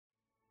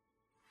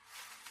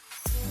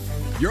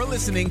You're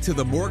listening to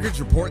the Mortgage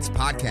Reports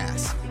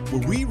podcast,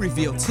 where we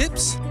reveal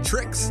tips,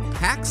 tricks,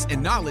 hacks,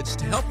 and knowledge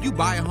to help you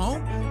buy a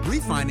home,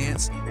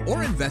 refinance,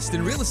 or invest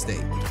in real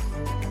estate.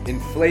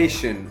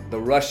 Inflation, the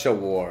Russia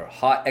war,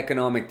 hot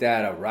economic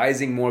data,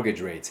 rising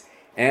mortgage rates,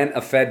 and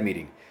a Fed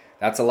meeting.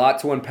 That's a lot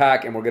to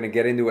unpack, and we're going to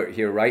get into it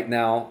here right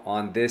now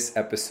on this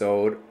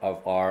episode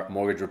of our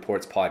Mortgage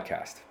Reports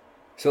podcast.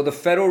 So the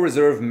Federal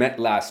Reserve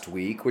met last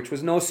week, which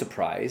was no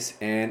surprise,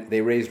 and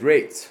they raised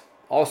rates.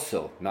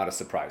 Also not a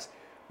surprise.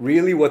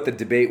 Really what the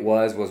debate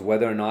was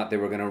whether or not they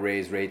were going to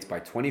raise rates by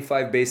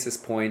 25 basis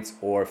points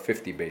or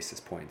 50 basis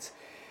points.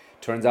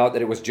 Turns out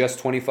that it was just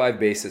 25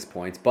 basis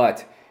points,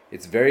 but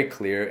it's very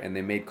clear, and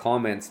they made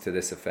comments to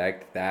this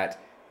effect, that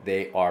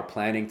they are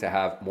planning to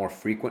have more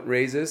frequent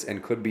raises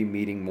and could be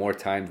meeting more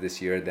times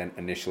this year than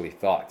initially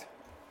thought.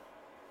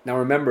 Now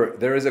remember,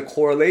 there is a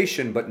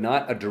correlation but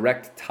not a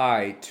direct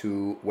tie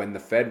to when the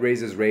Fed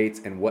raises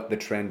rates and what the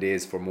trend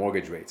is for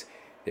mortgage rates.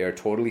 They are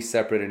totally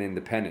separate and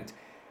independent.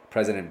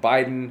 President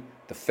Biden,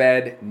 the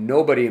Fed,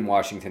 nobody in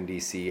Washington,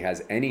 D.C.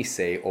 has any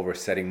say over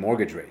setting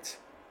mortgage rates.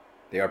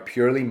 They are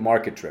purely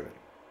market-driven.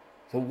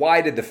 So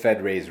why did the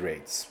Fed raise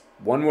rates?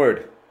 One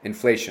word,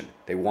 inflation.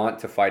 They want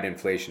to fight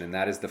inflation, and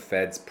that is the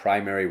Fed's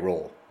primary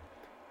role.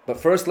 But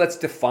first, let's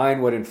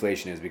define what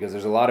inflation is, because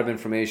there's a lot of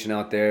information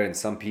out there, and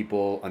some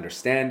people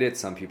understand it,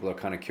 some people are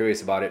kind of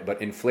curious about it.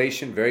 But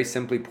inflation, very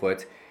simply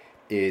put,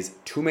 is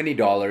too many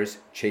dollars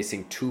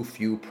chasing too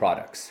few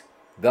products,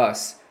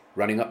 thus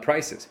running up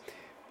prices.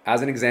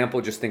 As an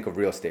example, just think of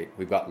real estate.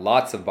 We've got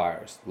lots of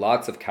buyers,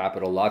 lots of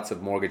capital, lots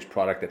of mortgage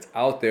product that's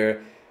out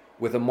there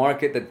with a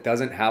market that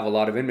doesn't have a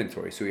lot of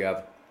inventory. So you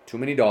have too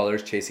many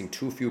dollars chasing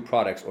too few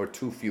products or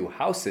too few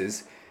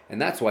houses,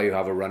 and that's why you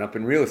have a run-up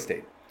in real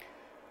estate.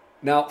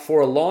 Now, for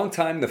a long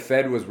time, the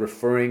Fed was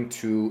referring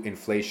to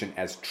inflation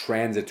as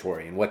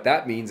transitory, and what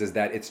that means is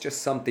that it's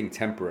just something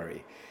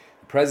temporary.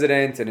 The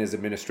president and his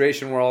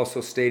administration were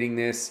also stating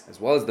this, as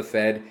well as the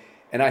Fed.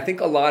 And I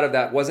think a lot of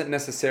that wasn't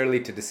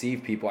necessarily to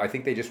deceive people. I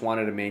think they just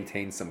wanted to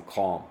maintain some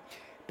calm.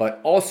 But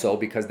also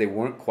because they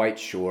weren't quite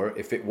sure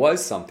if it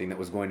was something that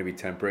was going to be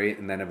temporary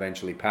and then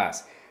eventually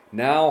pass.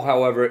 Now,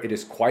 however, it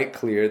is quite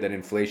clear that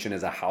inflation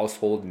is a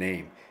household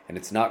name. And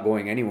it's not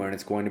going anywhere, and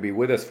it's going to be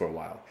with us for a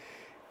while.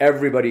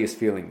 Everybody is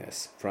feeling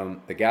this,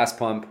 from the gas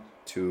pump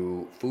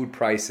to food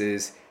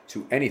prices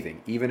to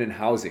anything. Even in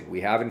housing,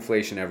 we have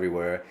inflation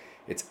everywhere.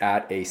 It's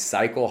at a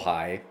cycle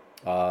high.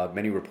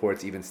 Many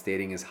reports even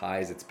stating as high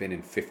as it's been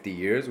in 50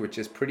 years, which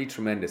is pretty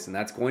tremendous. And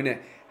that's going to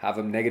have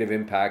a negative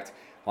impact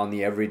on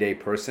the everyday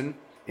person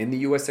in the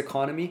U.S.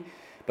 economy.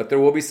 But there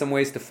will be some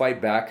ways to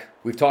fight back.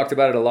 We've talked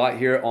about it a lot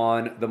here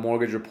on the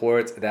Mortgage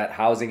Reports, that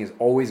housing is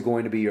always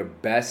going to be your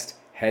best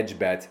hedge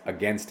bet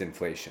against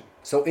inflation.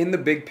 So in the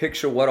big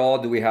picture, what all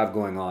do we have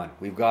going on?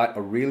 We've got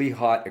a really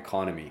hot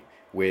economy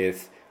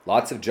with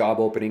lots of job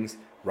openings,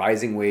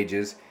 rising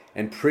wages,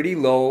 and pretty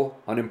low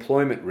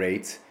unemployment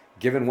rates,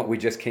 given what we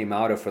just came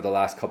out of for the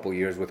last couple of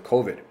years with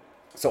COVID.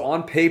 So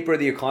on paper,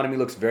 the economy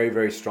looks very,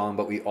 very strong,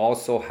 but we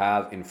also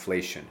have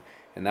inflation.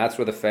 And that's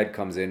where the Fed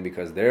comes in,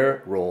 because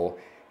their role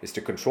is to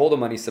control the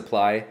money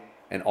supply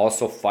and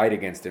also fight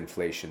against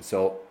inflation.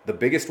 So the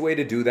biggest way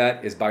to do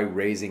that is by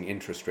raising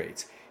interest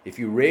rates. If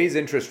you raise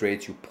interest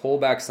rates, you pull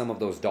back some of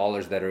those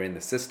dollars that are in the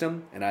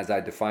system. And as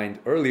I defined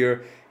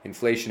earlier,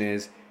 inflation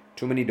is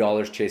too many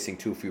dollars chasing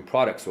too few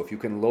products. So if you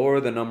can lower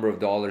the number of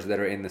dollars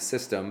that are in the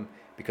system,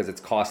 because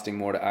it's costing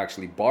more to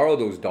actually borrow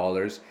those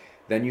dollars,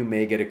 then you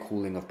may get a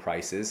cooling of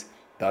prices,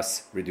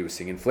 thus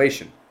reducing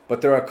inflation.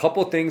 But there are a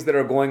couple things that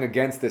are going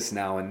against this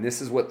now, and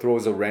this is what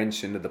throws a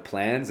wrench into the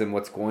plans and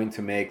what's going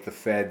to make the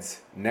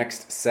Fed's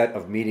next set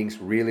of meetings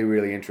really,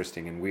 really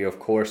interesting. And we, of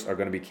course, are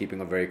going to be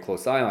keeping a very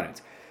close eye on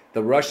it.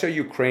 The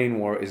Russia-Ukraine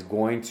war is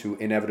going to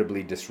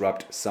inevitably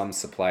disrupt some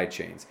supply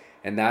chains.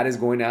 And that is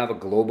going to have a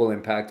global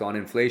impact on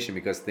inflation,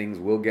 because things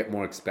will get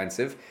more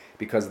expensive,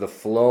 because the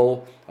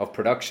flow of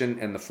production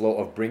and the flow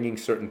of bringing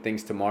certain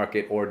things to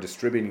market or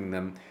distributing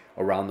them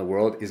around the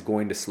world is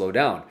going to slow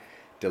down.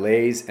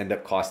 Delays end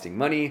up costing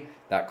money.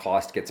 That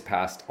cost gets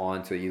passed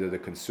on to either the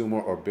consumer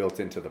or built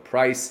into the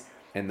price.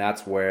 And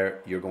that's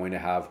where you're going to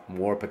have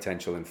more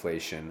potential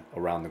inflation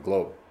around the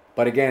globe.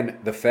 But again,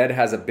 the Fed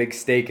has a big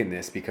stake in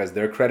this, because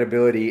their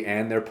credibility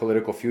and their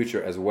political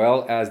future, as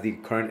well as the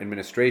current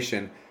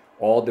administration,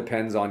 all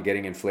depends on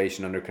getting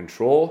inflation under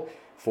control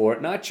for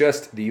not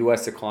just the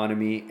U.S.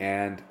 economy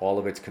and all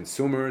of its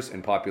consumers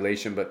and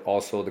population, but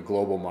also the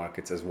global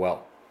markets as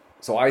well.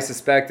 So I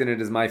suspect, and it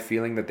is my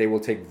feeling, that they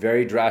will take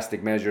very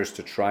drastic measures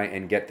to try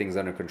and get things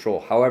under control.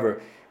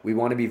 However, we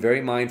want to be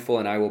very mindful,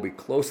 and I will be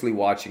closely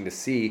watching to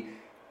see,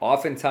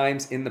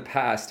 oftentimes in the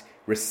past,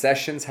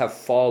 recessions have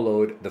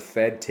followed the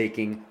Fed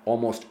taking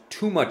almost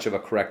too much of a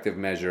corrective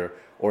measure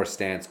or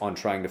stance on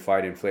trying to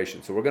fight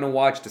inflation. So we're going to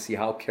watch to see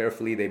how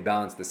carefully they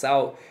balance this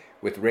out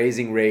with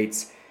raising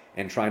rates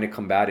and trying to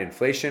combat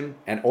inflation,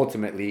 and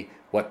ultimately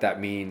what that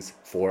means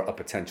for a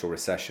potential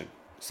recession.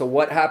 So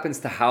what happens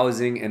to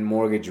housing and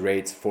mortgage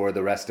rates for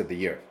the rest of the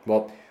year?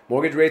 Well,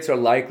 mortgage rates are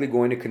likely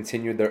going to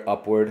continue their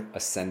upward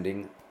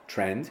ascending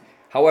trend.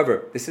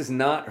 However, this is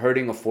not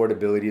hurting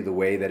affordability the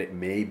way that it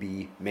may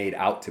be made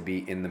out to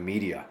be in the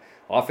media.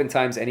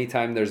 Oftentimes,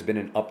 anytime there's been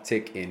an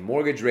uptick in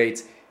mortgage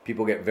rates,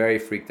 people get very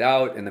freaked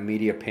out and the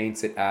media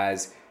paints it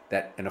as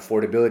that an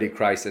affordability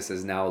crisis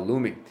is now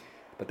looming.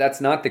 But that's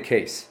not the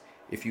case.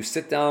 If you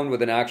sit down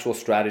with an actual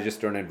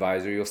strategist or an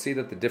advisor, you'll see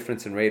that the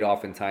difference in rate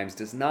oftentimes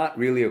does not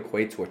really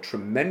equate to a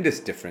tremendous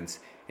difference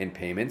in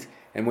payment.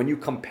 And when you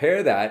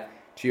compare that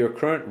to your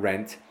current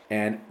rent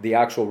and the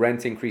actual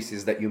rent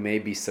increases that you may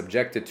be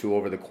subjected to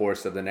over the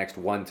course of the next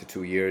 1 to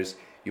 2 years,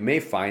 you may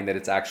find that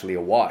it's actually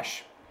a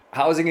wash.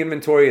 Housing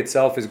inventory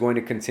itself is going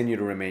to continue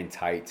to remain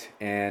tight,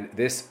 and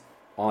this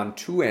on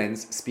two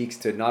ends speaks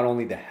to not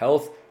only the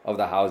health of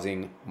the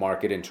housing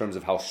market in terms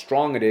of how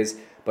strong it is,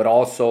 but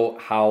also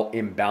how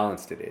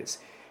imbalanced it is.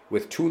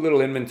 With too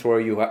little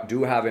inventory, you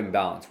do have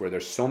imbalance where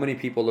there's so many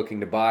people looking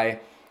to buy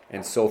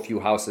and so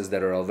few houses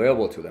that are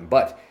available to them.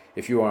 But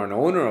if you are an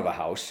owner of a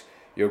house,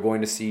 you're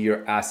going to see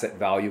your asset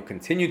value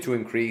continue to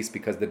increase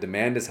because the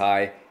demand is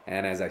high,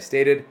 and as I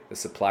stated, the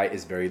supply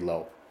is very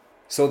low.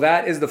 So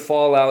that is the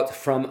fallout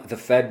from the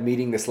Fed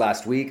meeting this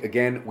last week.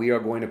 Again, we are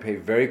going to pay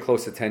very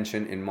close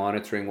attention in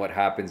monitoring what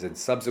happens in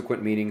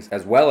subsequent meetings,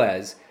 as well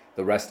as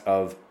the rest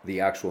of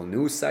the actual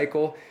news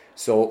cycle.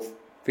 So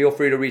feel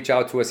free to reach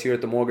out to us here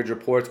at The Mortgage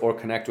Report or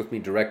connect with me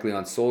directly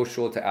on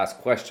social to ask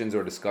questions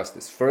or discuss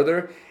this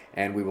further.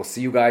 And we will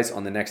see you guys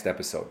on the next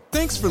episode.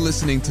 Thanks for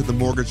listening to the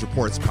Mortgage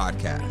Reports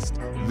podcast.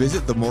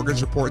 Visit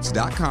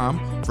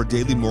themortgagereports.com for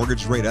daily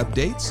mortgage rate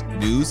updates,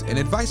 news, and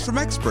advice from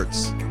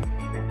experts.